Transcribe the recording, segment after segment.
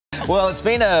Well, it's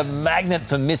been a magnet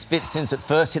for misfits since it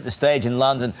first hit the stage in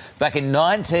London back in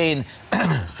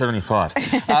 1975.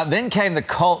 Then came the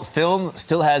cult film,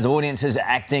 still has audiences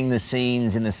acting the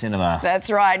scenes in the cinema. That's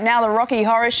right. Now the Rocky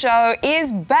Horror Show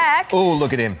is back. Oh,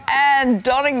 look at him. And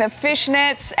donning the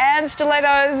fishnets and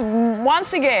stilettos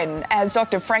once again, as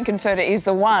Dr Frank-N-Furter is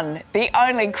the one, the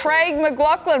only Craig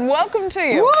McLachlan. Welcome to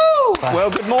you. Woo!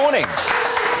 Well, good morning.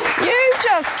 You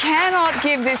just cannot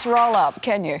give this roll up,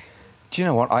 can you? Do you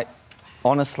know what?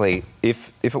 Honestly,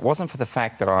 if it wasn't for the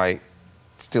fact that I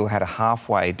still had a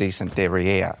halfway decent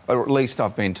derriere, or at least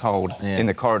I've been told in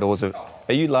the corridors of...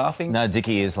 Are you laughing? No,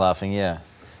 Dickie is laughing, yeah.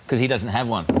 Because he doesn't have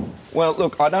one. Well,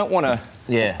 look, I don't want to...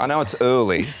 Yeah. I know it's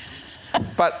early,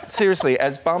 but seriously,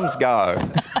 as bums go...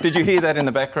 Did you hear that in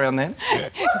the background then?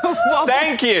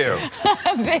 Thank you!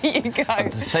 There you go.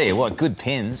 To tell you what, good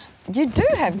pins. You do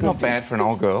have good Not bad for an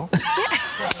old girl.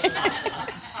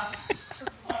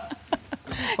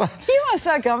 You are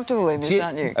so comfortable in this,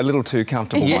 aren't you? A little too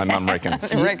comfortable, my mum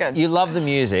reckons. You love the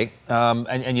music,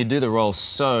 and you do the role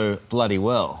so bloody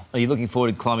well. Are you looking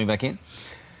forward to climbing back in?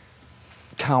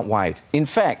 Can't wait. In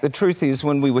fact, the truth is,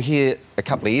 when we were here a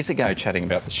couple of years ago chatting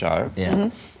about the show,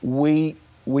 we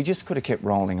just could have kept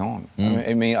rolling on.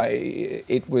 I mean,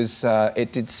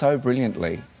 it did so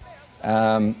brilliantly.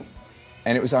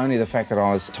 And it was only the fact that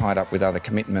I was tied up with other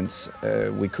commitments,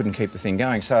 we couldn't keep the thing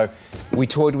going. So we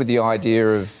toyed with the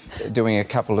idea of doing a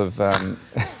couple of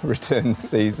return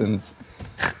seasons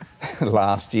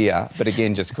last year, but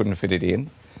again, just couldn't fit it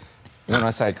in. When I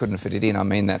say couldn't fit it in, I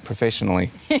mean that professionally.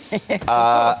 Yes, of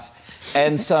course.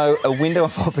 And so a window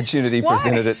of opportunity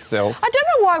presented itself. I don't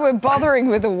know why we're bothering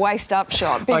with a waist-up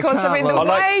shot, because, I mean, the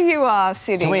way you are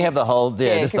sitting... Can we have the whole...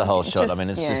 Yeah, just the whole shot. Just, I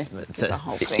mean, it's just... It's the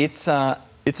whole thing.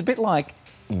 It's a bit like...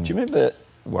 Do you remember...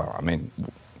 Well, I mean,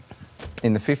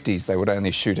 in the 50s, they would only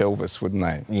shoot Elvis, wouldn't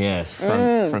they? Yes.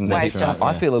 From the waist up.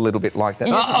 I feel a little bit like that.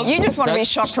 You just want to be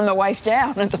shot from the waist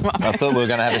down at the moment. I thought we were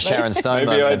going to have a Sharon Stone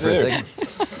moment for a second.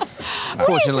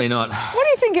 Unfortunately not. What do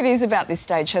you think it is about this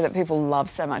stage show that people love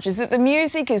so much? Is it the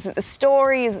music? Is it the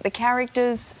story? Is it the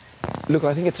characters? Look,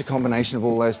 I think it's a combination of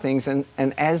all those things. And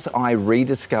as I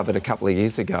rediscovered a couple of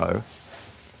years ago,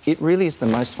 it really is the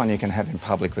most fun you can have in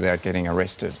public without getting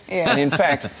arrested. Yeah. And in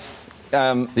fact...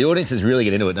 the audiences really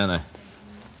get into it, don't they?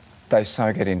 They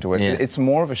so get into it. Yeah. It's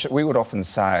more of a show. We would often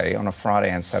say, on a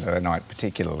Friday and Saturday night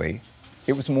particularly,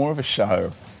 it was more of a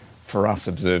show for us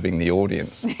observing the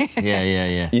audience.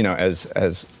 Yeah. You know,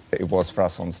 as it was for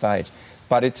us on stage.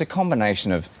 But it's a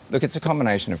combination of... Look, it's a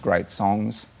combination of great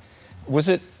songs. Was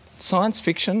it science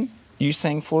fiction you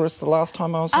sang for us the last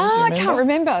time I was on? I can't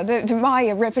remember.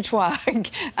 My repertoire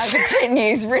over 10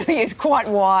 years really is quite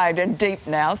wide and deep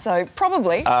now, so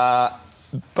probably.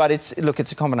 But it's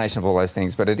a combination of all those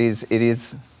things. But it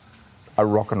is a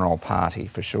rock and roll party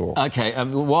for sure. Okay,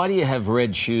 why do you have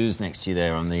red shoes next to you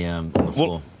there on the floor?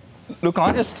 Well, look,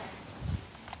 I just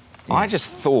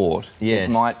thought it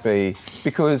might be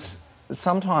because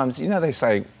sometimes, you know, they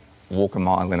say walk a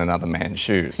mile in another man's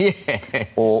shoes. Yeah.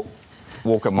 Or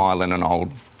walk a mile in an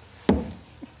old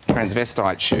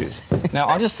transvestite shoes. Now,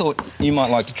 I just thought you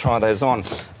might like to try those on.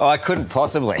 Oh, I couldn't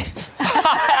possibly.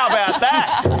 How about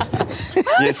that?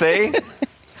 You see?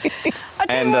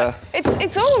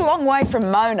 It's all a long way from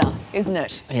Mona, isn't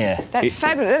it? Yeah. That's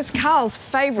fabulous. That's Karl's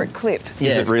favourite clip.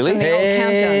 Is it really? From the old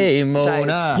Hey, Countdown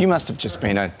Mona. days. You must have just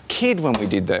been a kid when we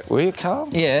did that, were you, Karl?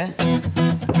 Yeah.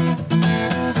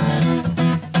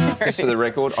 Just for the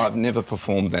record, I've never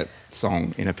performed that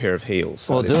song in a pair of heels.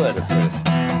 So Well, do it.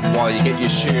 While you get your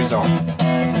shoes on.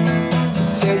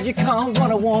 So you can't what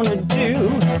I want to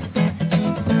do.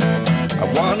 I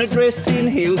want to dress in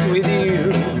heels with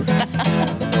you.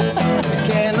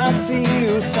 Can I see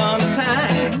you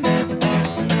sometime?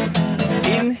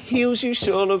 In heels you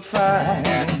sure look fine.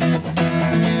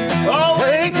 Oh,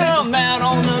 hey, come out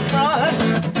on the front.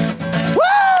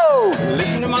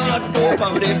 Listen to my door,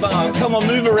 bumpity bump. Come on,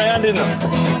 move around in them.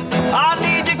 I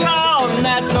need your call, and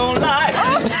that's all night.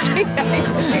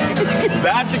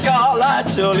 Without your call, I'd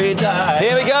surely die.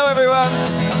 Here we go, everyone.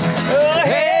 Oh,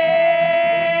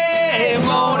 hey,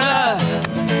 Mona.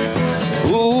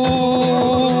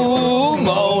 Ooh,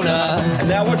 Mona. And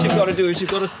now what you've got to do is you've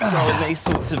got to throw these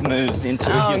sorts of moves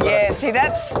into... Oh, yeah. See,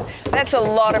 that's a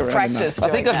lot of practice. I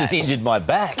think I've just injured my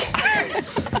back.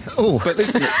 Oh, but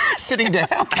listen, sitting down.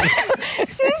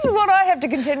 See, this is what I have to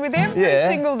contend with every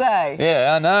single day.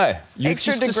 Yeah, I know.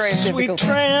 Extra degree of Sweet difficulty.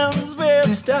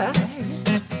 transvestite.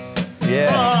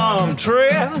 Yeah. From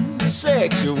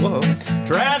transsexual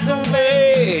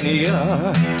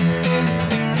Transylvania.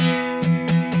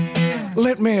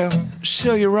 Let me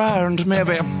show you around,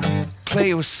 maybe. play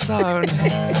you so.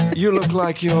 You look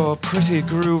like you're pretty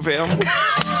groovy.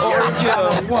 Or if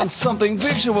you want something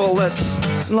visual that's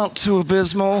not too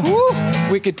abysmal,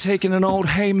 we could take in an old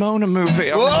Hey Mona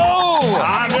movie. Whoa!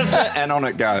 And on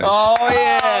it goes. Oh,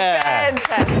 yeah.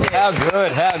 Fantastic. How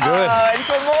good, how good. Oh, and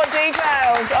for more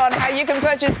details on how you can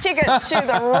purchase tickets to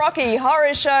the Rocky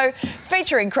Horror Show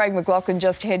featuring Craig McLachlan,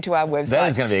 just head to our website. That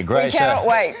is going to be a great show. We cannot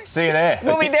wait. See you there.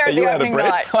 We'll be there at the opening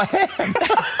night. I am.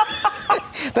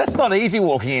 That's not easy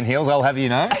walking in heels, I'll have you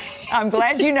know. I'm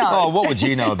glad you know. Oh, what would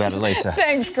you know about it, Lisa?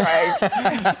 Thanks, Craig.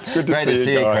 Great to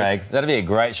see you, Craig. That'll be a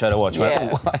great show to watch.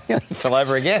 Yeah. I fell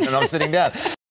over again and I'm sitting down.